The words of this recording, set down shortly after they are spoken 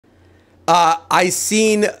I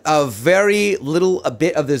seen a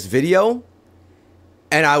bit of this video,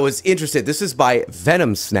 and I was interested. This is by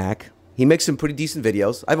Venom Snack. He makes some pretty decent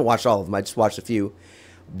videos. I haven't watched all of them. I just watched a few.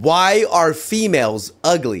 Why are females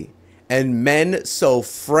ugly and men so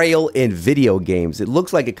frail in video games? It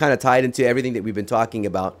looks like it kind of tied into everything that we've been talking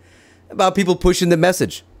about people pushing the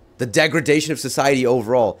message, the degradation of society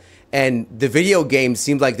overall. And the video games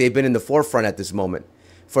seem like they've been in the forefront at this moment.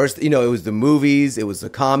 First, it was the movies, it was the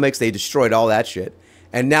comics, they destroyed all that shit.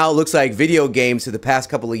 And now it looks like video games for the past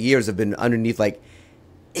couple of years have been underneath like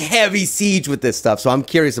heavy siege with this stuff. So I'm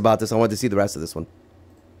curious about this. I want to see the rest of this one.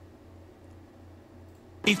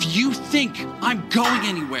 If you think I'm going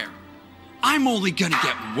anywhere, I'm only gonna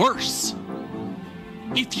get worse.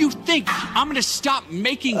 If you think I'm gonna stop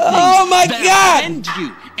making things that offend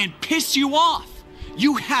you and piss you off,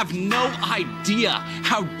 you have no idea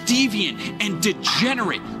how deviant and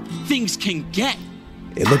degenerate things can get.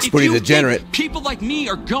 It looks pretty degenerate. Think people like me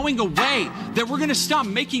are going away, that we're gonna stop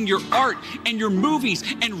making your art and your movies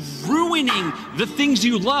and ruining the things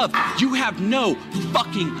you love. You have no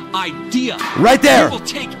fucking idea. Right there. We will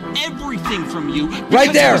take everything from you because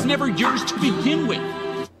right there. It was never yours to begin with.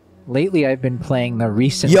 Lately, I've been playing the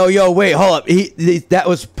recent... Yo, wait, hold up. That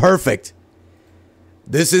was perfect.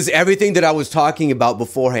 This is everything that I was talking about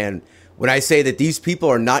beforehand. When I say that these people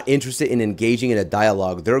are not interested in engaging in a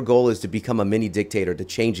dialogue, their goal is to become a mini dictator, to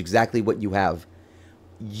change exactly what you have.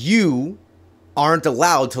 You aren't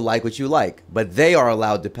allowed to like what you like, but they are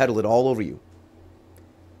allowed to peddle it all over you.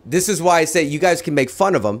 This is why I say you guys can make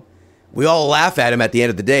fun of them. We all laugh at them at the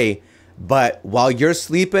end of the day. But while you're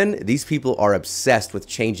sleeping, these people are obsessed with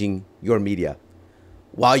changing your media.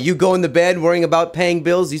 While you go in the bed worrying about paying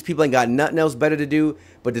bills, these people ain't got nothing else better to do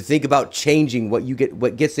but to think about changing what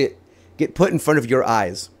get put in front of your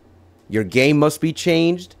eyes. Your game must be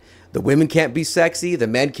changed. The women can't be sexy. The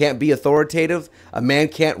men can't be authoritative. A man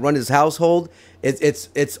can't run his household.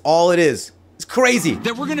 It's all it is. It's crazy.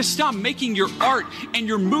 That we're gonna stop making your art and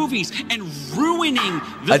your movies and ruining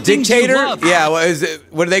the a things dictator? You love. Yeah,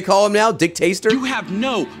 what do they call him now? Dictator? You have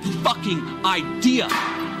no fucking idea.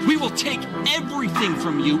 We will take everything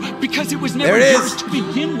from you because it was never yours to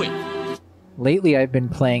begin with. Lately, I've been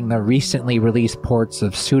playing the recently released ports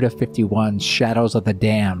of Suda51's Shadows of the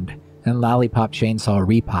Damned and Lollipop Chainsaw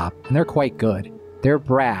Repop, and they're quite good. They're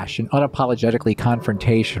brash and unapologetically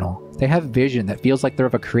confrontational. They have vision that feels like they're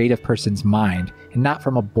of a creative person's mind, and not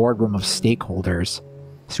from a boardroom of stakeholders.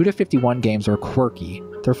 Suda51 games are quirky.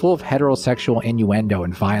 They're full of heterosexual innuendo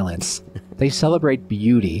and violence. They celebrate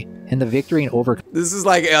beauty, and the victory and This is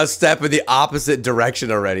like a step in the opposite direction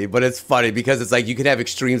already, but it's funny because it's like you can have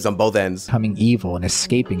extremes on both ends. Becoming evil and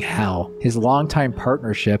escaping hell. His longtime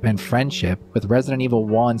partnership and friendship with Resident Evil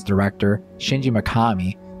 1's director, Shinji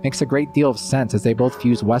Mikami, makes a great deal of sense as they both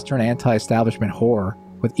fuse Western anti-establishment horror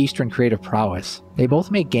with Eastern creative prowess. They both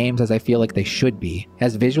make games as I feel like they should be,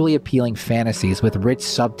 as visually appealing fantasies with rich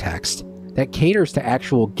subtext that caters to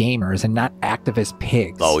actual gamers and not activist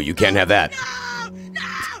pigs. Oh, you can't have that.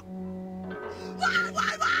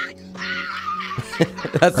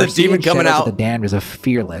 That's the demon coming out. The Damned is a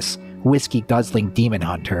fearless, whiskey-guzzling demon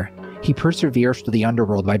hunter. He perseveres through the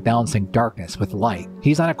underworld by balancing darkness with light.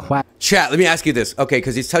 He's on a quest. Chat, let me ask you this. Okay,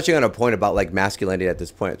 because he's touching on a point about like masculinity at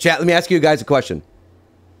this point. Chat, let me ask you guys a question.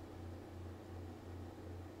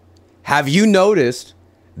 Have you noticed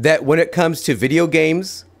that when it comes to video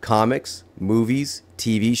games, comics, movies,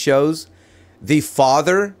 TV shows, the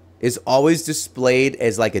father is always displayed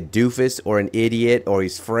as like a doofus or an idiot, or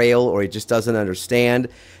he's frail, or he just doesn't understand,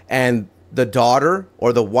 and the daughter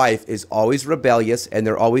or the wife is always rebellious, and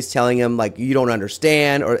they're always telling him like, you don't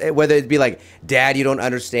understand, or whether it be like, dad, you don't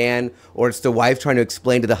understand, or it's the wife trying to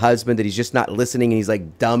explain to the husband that he's just not listening and he's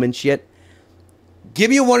like dumb and shit.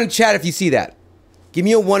 Give me a 1 in chat if you see that. Give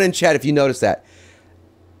me a 1 in chat if you notice that.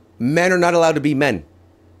 Men are not allowed to be men,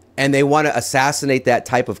 and they want to assassinate that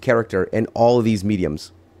type of character in all of these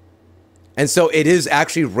mediums. And so it is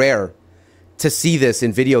actually rare to see this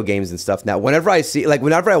in video games and stuff. Now, whenever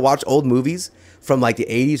I watch old movies from like the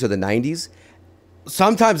 80s or the 90s,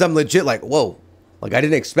 sometimes I'm legit like, whoa, like I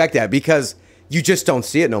didn't expect that, because you just don't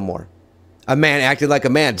see it no more. A man acting like a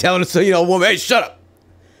man, telling us, a woman, hey, shut up.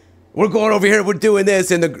 We're going over here, we're doing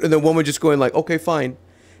this, and the woman just going like, okay, fine.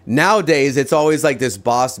 Nowadays, it's always like this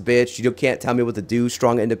boss bitch. You can't tell me what to do.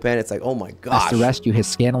 Strong, independent. It's like, oh my gosh. To rescue his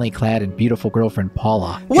scantily clad and beautiful girlfriend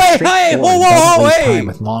Paula. Wait, hey, whoa, hey!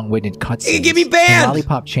 With long-winded cutscenes. Give me banned. In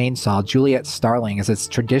Lollipop Chainsaw, Juliet Starling is its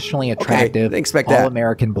traditionally attractive,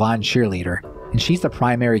 all-American blonde cheerleader, and she's the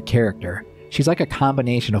primary character. She's like a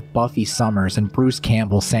combination of Buffy Summers and Bruce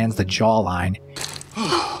Campbell sans the jawline.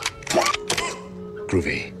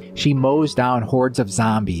 Groovy. She mows down hordes of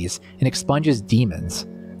zombies and expunges demons.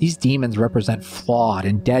 These demons represent flawed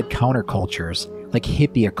and dead countercultures, like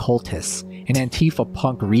hippie occultists and Antifa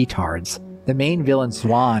punk retards. The main villain,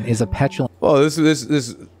 Swan, is a petulant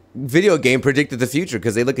this video game predicted the future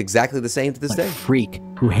because they look exactly the same to this day. freak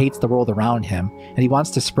who hates the world around him, and he wants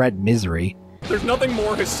to spread misery. There's nothing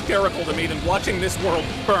more hysterical to me than watching this world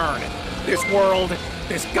burn. This world,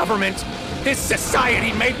 this government, this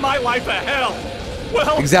society made my life a hell.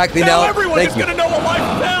 Well, exactly. now Nell, everyone is gonna know a life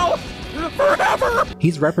of hell forever.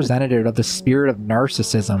 He's representative of the spirit of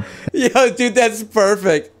narcissism. Yo, dude, that's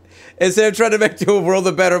perfect. Instead of trying to make the world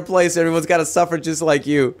a better place, everyone's got to suffer just like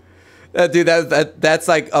you. Dude, that's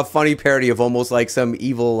like a funny parody of almost like some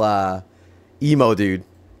evil emo dude.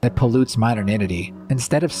 That pollutes modernity.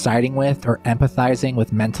 Instead of siding with or empathizing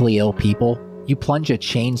with mentally ill people, you plunge a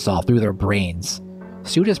chainsaw through their brains.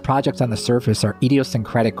 Suda's projects on the surface are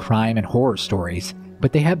idiosyncratic crime and horror stories,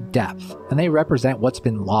 but they have depth, and they represent what's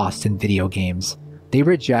been lost in video games. They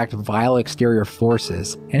reject vile exterior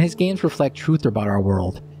forces, and his games reflect truth about our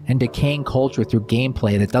world and decaying culture through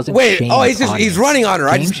gameplay that doesn't shame its audience. He's running on her.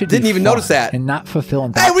 I Games just didn't even notice that. And not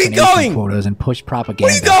fulfill Hey, where you indoctrination going? quotas and push propaganda.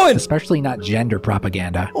 Where you going? Especially not gender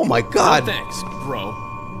propaganda. Oh my god. Thanks,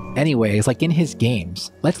 bro. Anyways, like in his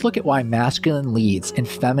games, let's look at why masculine leads and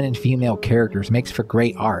feminine female characters makes for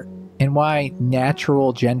great art, and why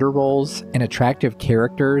natural gender roles and attractive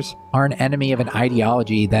characters are an enemy of an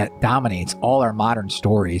ideology that dominates all our modern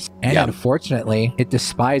stories. And unfortunately, it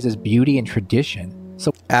despises beauty and tradition.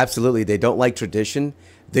 So Absolutely, they don't like tradition.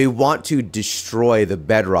 They want to destroy the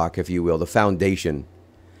bedrock, if you will, the foundation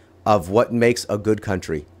of what makes a good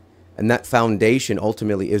country. And that foundation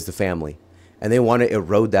ultimately is the family. And they want to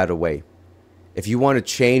erode that away. If you want to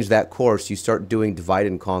change that course, you start doing divide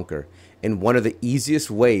and conquer. And one of the easiest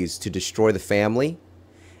ways to destroy the family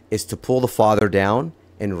is to pull the father down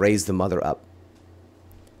and raise the mother up.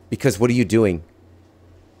 Because what are you doing?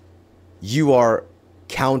 You are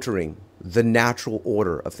countering the natural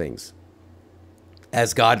order of things.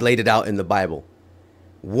 As God laid it out in the Bible,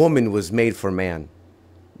 woman was made for man,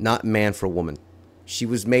 not man for woman. She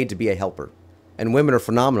was made to be a helper. And women are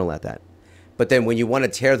phenomenal at that. But then when you want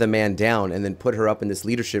to tear the man down and then put her up in this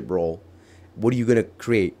leadership role, what are you going to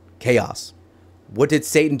create? Chaos. What did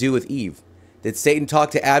Satan do with Eve? Did Satan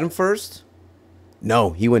talk to Adam first?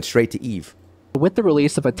 No, he went straight to Eve. with the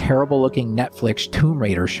release of a terrible-looking Netflix Tomb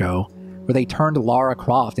Raider show, where they turned Lara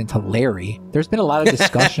Croft into Larry, there's been a lot of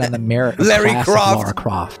discussion on the merit of classic Lara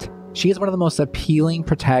Croft. She is one of the most appealing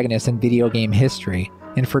protagonists in video game history,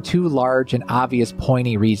 and for two large and obvious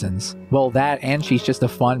pointy reasons. Well, that and she's just a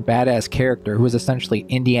fun, badass character who is essentially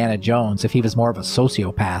Indiana Jones if he was more of a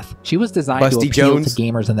sociopath. She was designed to appeal to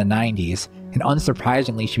gamers in the 90s, and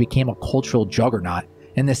unsurprisingly, she became a cultural juggernaut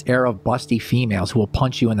in this era of busty females who will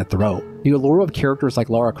punch you in the throat. The allure of characters like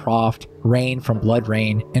Lara Croft, Rain from Blood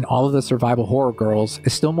Rain, and all of the survival horror girls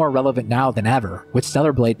is still more relevant now than ever, which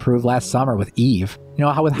Stellar Blade proved last summer with Eve. You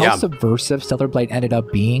know, how subversive Stellar Blade ended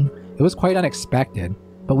up being? It was quite unexpected.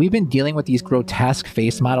 But we've been dealing with these grotesque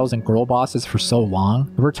face models and girl bosses for so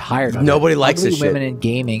long, we're tired of it. Nobody likes this shit. Women in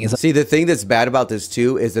gaming is... See, the thing that's bad about this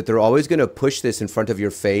too is that they're always going to push this in front of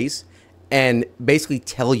your face and basically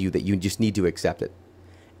tell you that you just need to accept it.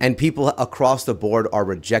 And people across the board are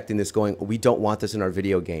rejecting this, going, we don't want this in our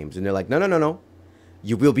video games. And they're like, no, no, no, no.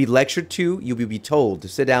 You will be lectured to, you will be told to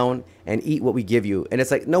sit down and eat what we give you. And it's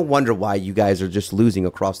like, no wonder why you guys are just losing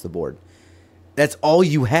across the board. That's all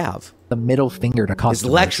you have. The middle finger to customers. It's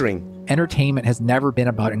lecturing. Entertainment has never been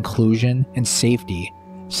about inclusion and safety.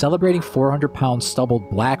 Celebrating 400-pound stubbled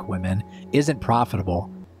black women isn't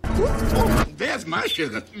profitable. There's my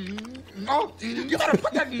sugar. Oh, you gotta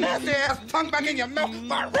put that nasty ass tongue back in your mouth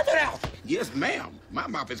or rip it out. Yes, ma'am. My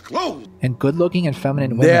mouth is closed. And good-looking and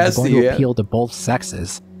feminine women are going to appeal to both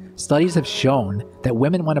sexes. Studies have shown that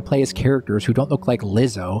women want to play as characters who don't look like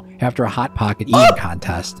Lizzo after a Hot Pocket eating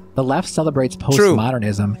contest. The left celebrates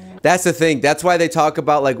postmodernism. That's the thing. That's why they talk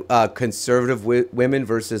about like conservative women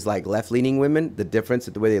versus like left-leaning women, the difference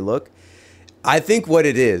in the way they look. I think what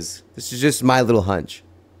it is, this is just my little hunch.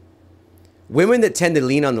 Women that tend to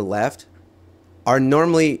lean on the left are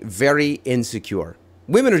normally very insecure.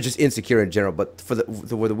 Women are just insecure in general, but for the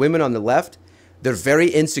women on the left, they're very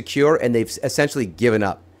insecure and they've essentially given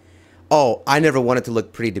up. Oh, I never wanted to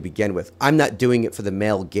look pretty to begin with. I'm not doing it for the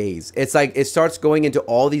male gaze. It's like it starts going into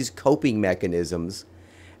all these coping mechanisms.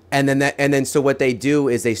 And then so what they do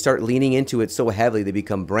is they start leaning into it so heavily they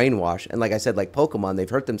become brainwashed. And like I said, like Pokemon, they've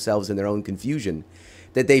hurt themselves in their own confusion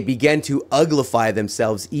that they begin to uglify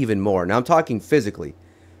themselves even more. Now I'm talking physically.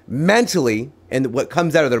 Mentally, and what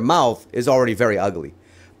comes out of their mouth is already very ugly.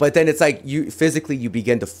 But then it's like you physically you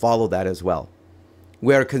begin to follow that as well.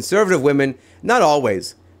 Where conservative women, not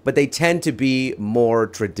always, but they tend to be more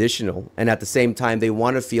traditional, and at the same time they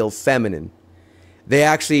want to feel feminine. They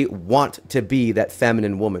actually want to be that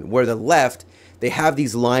feminine woman. Where the left, they have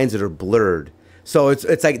these lines that are blurred. So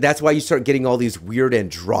it's like that's why you start getting all these weird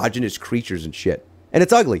androgynous creatures and shit. And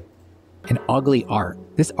it's ugly. An ugly art.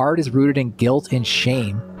 This art is rooted in guilt and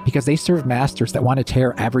shame because they serve masters that want to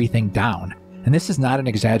tear everything down. And this is not an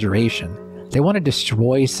exaggeration. They want to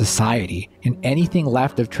destroy society and anything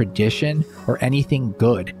left of tradition or anything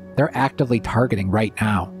good. They're actively targeting right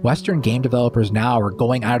now. Western game developers now are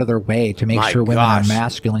going out of their way to make sure women are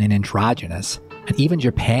masculine and androgynous. And even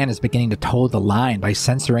Japan is beginning to toe the line by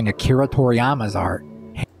censoring Akira Toriyama's art.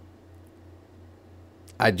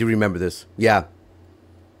 I do remember this. Yeah.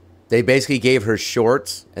 They basically gave her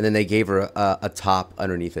shorts, and then they gave her a top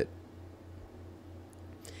underneath it.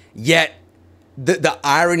 Yet, the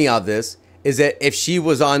irony of this is that if she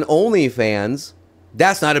was on OnlyFans,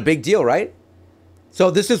 that's not a big deal, right? So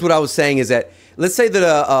this is what I was saying is that, let's say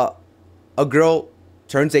that a girl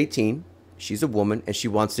turns 18, she's a woman, and she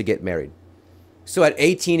wants to get married. So at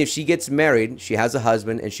 18, if she gets married, she has a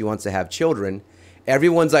husband, and she wants to have children,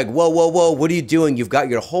 everyone's like, whoa, whoa, whoa, what are you doing? You've got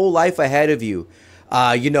your whole life ahead of you.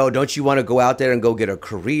 You know, don't you want to go out there and go get a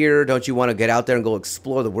career? Don't you want to get out there and go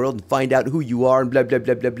explore the world and find out who you are and blah, blah,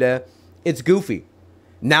 blah, blah, blah. It's goofy.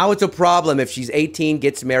 Now it's a problem if she's 18,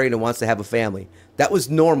 gets married, and wants to have a family. That was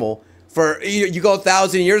normal. For you go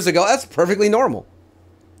 1,000 years ago, that's perfectly normal.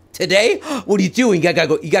 Today, what are you doing? You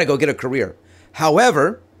gotta go get a career.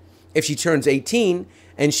 However, if she turns 18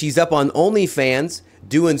 and she's up on OnlyFans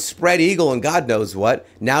doing spread eagle and God knows what,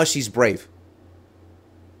 now she's brave.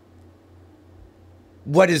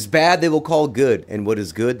 What is bad, they will call good, and what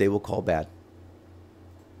is good, they will call bad.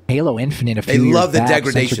 Halo Infinite a few years back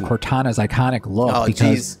degradation. Cortana's iconic look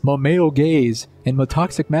because my male gaze and my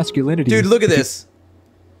toxic masculinity. Dude, look at this.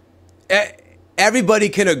 Everybody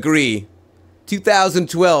can agree,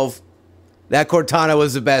 2012, that Cortana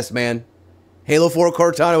was the best, man. Halo 4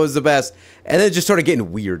 Cortana was the best. And then it just started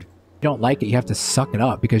getting weird. If you don't like it, you have to suck it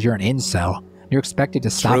up because you're an incel. You're expected to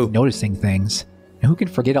stop noticing things. And who can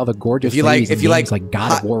forget all the gorgeous ladies in games like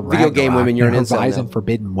God of War video game women, you're an incel Horizon now.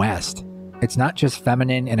 Forbidden West. It's not just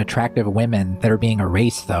feminine and attractive women that are being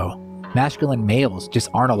erased, though. Masculine males just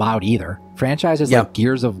aren't allowed either. Franchises like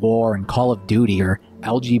Gears of War and Call of Duty are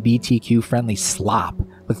LGBTQ-friendly slop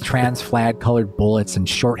with trans flag-colored bullets and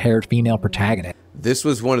short-haired female protagonists. This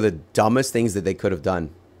was one of the dumbest things that they could have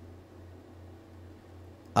done.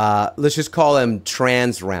 Let's just call them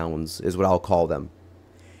trans rounds is what I'll call them.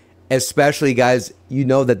 Especially, guys, you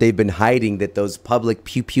know that they've been hiding that those public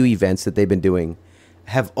pew-pew events that they've been doing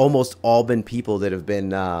have almost all been people that have been,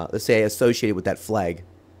 let's say, associated with that flag.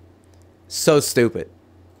 So stupid.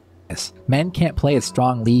 Men can't play as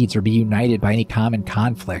strong leads or be united by any common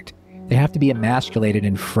conflict. They have to be emasculated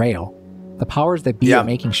and frail. The powers that be are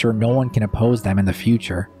making sure no one can oppose them in the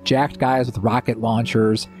future. Jacked guys with rocket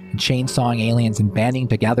launchers and chainsawing aliens and banding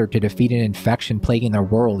together to defeat an infection plaguing their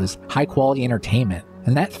world is high-quality entertainment.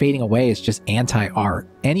 And that fading away is just anti-art.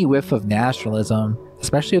 Any whiff of nationalism,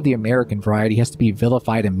 especially of the American variety, has to be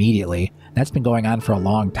vilified immediately. That's been going on for a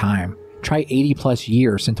long time. Try 80-plus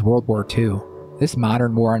years since World War II. This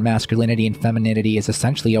modern war on masculinity and femininity is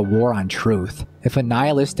essentially a war on truth. If a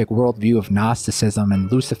nihilistic worldview of Gnosticism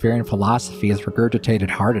and Luciferian philosophy is regurgitated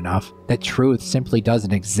hard enough that truth simply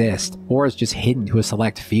doesn't exist, or is just hidden to a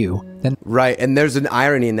select few, then... Right, and there's an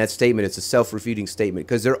irony in that statement. It's a self-refuting statement,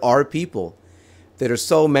 because there are people that are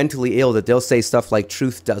so mentally ill that they'll say stuff like,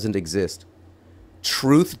 truth doesn't exist.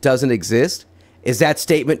 Truth doesn't exist? Is that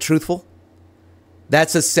statement truthful?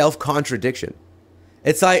 That's a self-contradiction.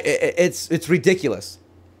 It's like, it's ridiculous.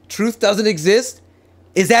 Truth doesn't exist?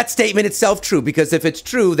 Is that statement itself true? Because if it's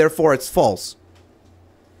true, therefore it's false.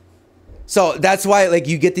 So that's why, like,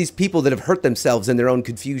 you get these people that have hurt themselves in their own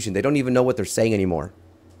confusion. They don't even know what they're saying anymore.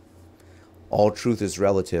 All truth is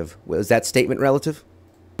relative. Was that statement relative?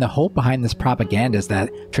 The hope behind this propaganda is that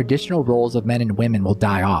traditional roles of men and women will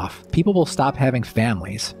die off. People will stop having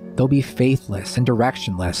families. They'll be faithless and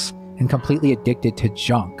directionless and completely addicted to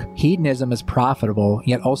junk. Hedonism is profitable,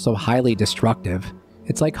 yet also highly destructive.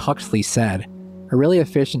 It's like Huxley said, a really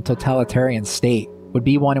efficient totalitarian state would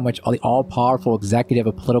be one in which the all-powerful executive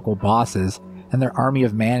of political bosses and their army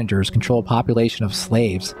of managers control a population of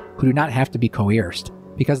slaves who do not have to be coerced,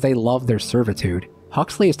 because they love their servitude.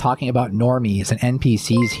 Huxley is talking about normies and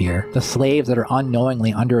NPCs here, the slaves that are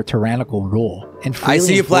unknowingly under a tyrannical rule, and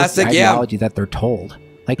freely enforce the ideology that they're told.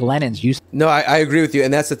 Like Lenin's used. No, I agree with you.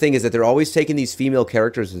 And that's the thing is that they're always taking these female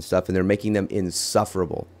characters and stuff and they're making them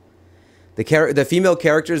insufferable. The female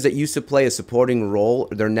characters that used to play a supporting role,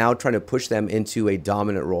 they're now trying to push them into a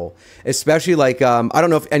dominant role. Especially like, I don't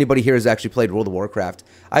know if anybody here has actually played World of Warcraft.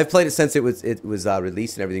 I've played it since it was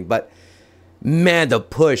released and everything. But man, the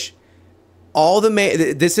push.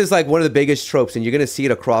 This is like one of the biggest tropes, and you're going to see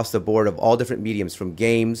it across the board of all different mediums, from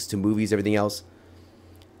games to movies, everything else.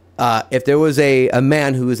 If there was a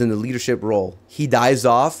man who is in the leadership role, he dies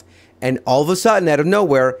off, and all of a sudden, out of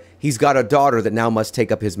nowhere, he's got a daughter that now must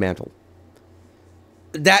take up his mantle.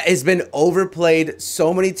 That has been overplayed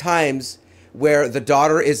so many times, where the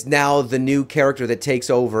daughter is now the new character that takes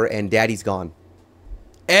over and daddy's gone.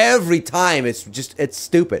 Every time, it's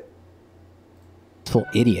stupid. Full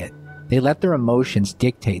idiot. They let their emotions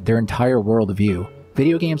dictate their entire worldview.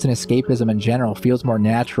 Video games and escapism in general feels more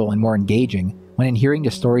natural and more engaging when adhering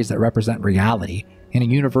to stories that represent reality and a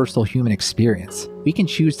universal human experience. We can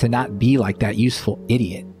choose to not be like that useful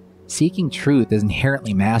idiot. Seeking truth is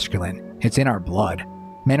inherently masculine. It's in our blood.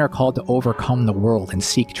 Men are called to overcome the world and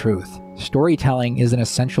seek truth. Storytelling is an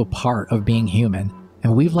essential part of being human,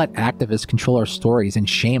 and we've let activists control our stories and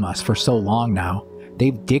shame us for so long now.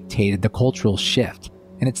 They've dictated the cultural shift,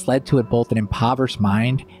 and it's led to both an impoverished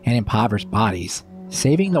mind and impoverished bodies.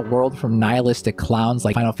 Saving the world from nihilistic clowns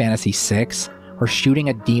like Final Fantasy VI, or shooting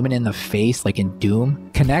a demon in the face like in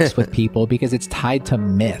Doom, connects with people because it's tied to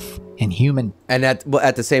myth and human. And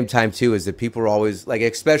at the same time too, is that people are always like,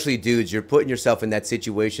 especially dudes, you're putting yourself in that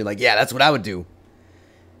situation like, yeah, that's what I would do.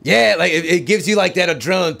 Yeah, like it gives you like that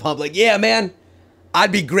adrenaline pump, like, yeah, man,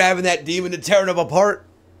 I'd be grabbing that demon and tearing him apart.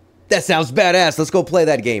 That sounds badass. Let's go play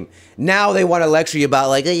that game. Now they want to lecture you about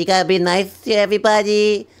like, oh, you gotta be nice to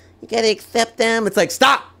everybody. You gotta accept them. It's like,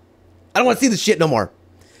 stop. I don't want to see this shit no more.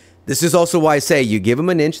 This is also why I say, you give them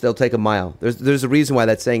an inch, they'll take a mile. There's a reason why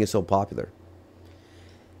that saying is so popular.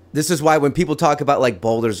 This is why when people talk about like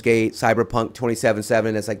Baldur's Gate, Cyberpunk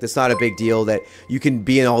 2077, it's like, that's not a big deal that you can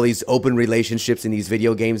be in all these open relationships in these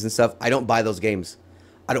video games and stuff. I don't buy those games.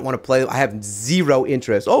 I don't want to play them. I have zero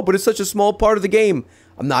interest. Oh, but it's such a small part of the game.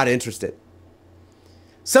 I'm not interested.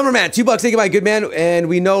 Summerman, $2. Thank you, my good man. And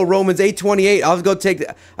we know Romans 8:28. I'll go take.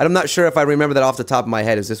 I'm not sure if I remember that off the top of my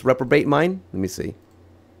head. Is this reprobate mind? Let me see.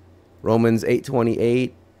 Romans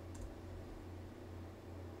 8:28.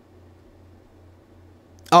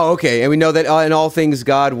 Oh, okay. And we know that in all things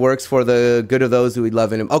God works for the good of those who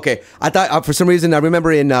love in Him. Okay. I thought for some reason I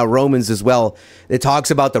remember in Romans as well, it talks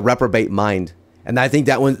about the reprobate mind, and I think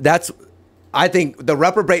I think the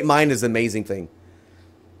reprobate mind is an amazing thing.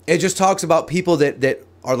 It just talks about people that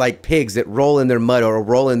are like pigs that roll in their mud or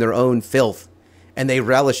roll in their own filth, and they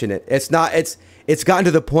relish in it. It's gotten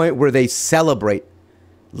to the point where they celebrate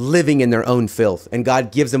living in their own filth, and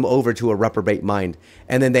God gives them over to a reprobate mind.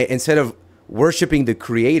 And then they, instead of worshiping the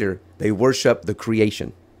Creator, they worship the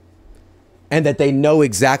creation. And that they know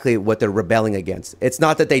exactly what they're rebelling against. It's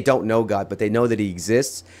not that they don't know God, but they know that He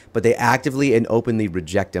exists, but they actively and openly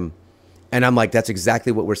reject Him. And I'm like, that's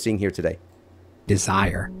exactly what we're seeing here today.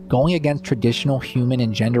 Desire. Going against traditional human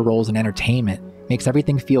and gender roles in entertainment makes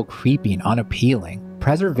everything feel creepy and unappealing.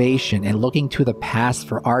 Preservation and looking to the past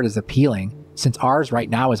for art is appealing, since ours right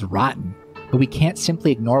now is rotten. But we can't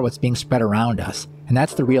simply ignore what's being spread around us. And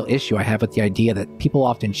that's the real issue I have with the idea that people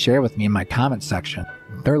often share with me in my comment section.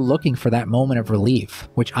 They're looking for that moment of relief,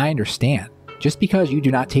 which I understand. Just because you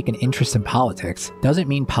do not take an interest in politics doesn't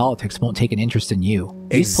mean politics won't take an interest in you.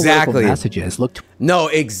 These political messages look to— No,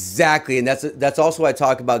 exactly. And that's also why I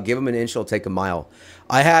talk about give them an inch, they'll take a mile.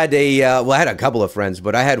 I had I had a couple of friends,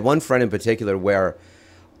 but I had one friend in particular where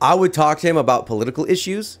I would talk to him about political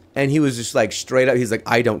issues, and he was just like straight up, he's like,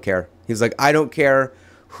 I don't care. He's like, I don't care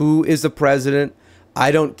who is the president.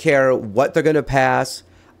 I don't care what they're going to pass.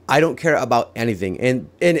 I don't care about anything. And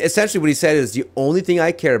essentially what he said is, the only thing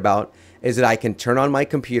I care about is that I can turn on my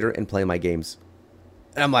computer and play my games.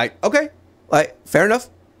 And I'm like, okay, like, fair enough.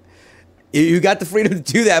 You got the freedom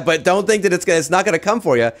to do that, but don't think that it's not going to come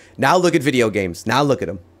for you. Now look at video games. Now look at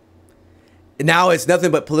them. Now it's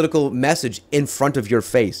nothing but political message in front of your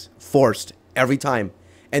face, forced every time.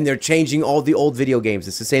 And they're changing all the old video games.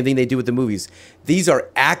 It's the same thing they do with the movies. These are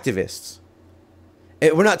activists.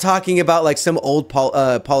 We're not talking about like some old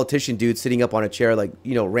politician dude sitting up on a chair, like,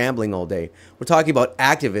 you know, rambling all day. We're talking about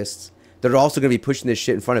activists that are also going to be pushing this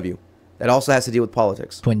shit in front of you. That also has to deal with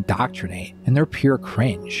politics. To indoctrinate, and they're pure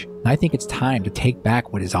cringe. And I think it's time to take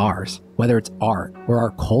back what is ours, whether it's art or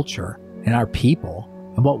our culture and our people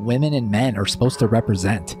and what women and men are supposed to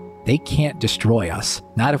represent. They can't destroy us,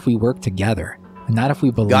 not if we work together, and not if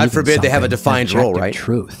we believe God forbid they have a defined role, right?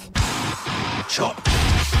 Truth.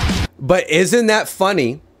 But isn't that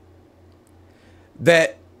funny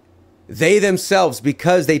that they themselves,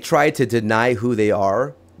 because they try to deny who they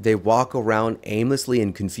are, they walk around aimlessly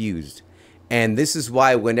and confused. And this is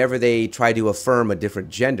why whenever they try to affirm a different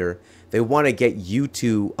gender, they want to get you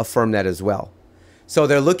to affirm that as well. So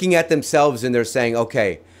they're looking at themselves and they're saying,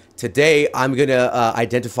 okay, today I'm going to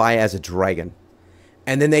identify as a dragon.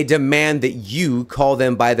 And then they demand that you call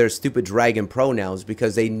them by their stupid dragon pronouns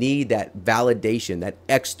because they need that validation, that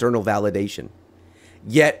external validation.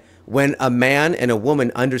 Yet, when a man and a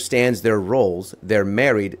woman understands their roles, they're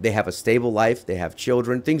married, they have a stable life, they have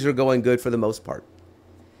children, things are going good for the most part.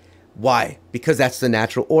 Why? Because that's the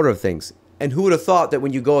natural order of things. And who would have thought that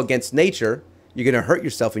when you go against nature, you're going to hurt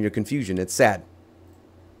yourself in your confusion? It's sad.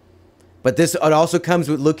 But it also comes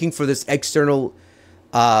with looking for this external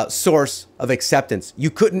source of acceptance.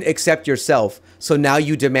 You couldn't accept yourself, so now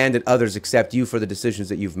you demand that others accept you for the decisions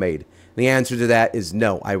that you've made. The answer to that is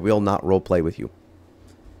no, I will not role play with you.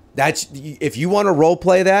 If you want to role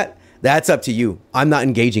play that, that's up to you. I'm not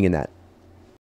engaging in that.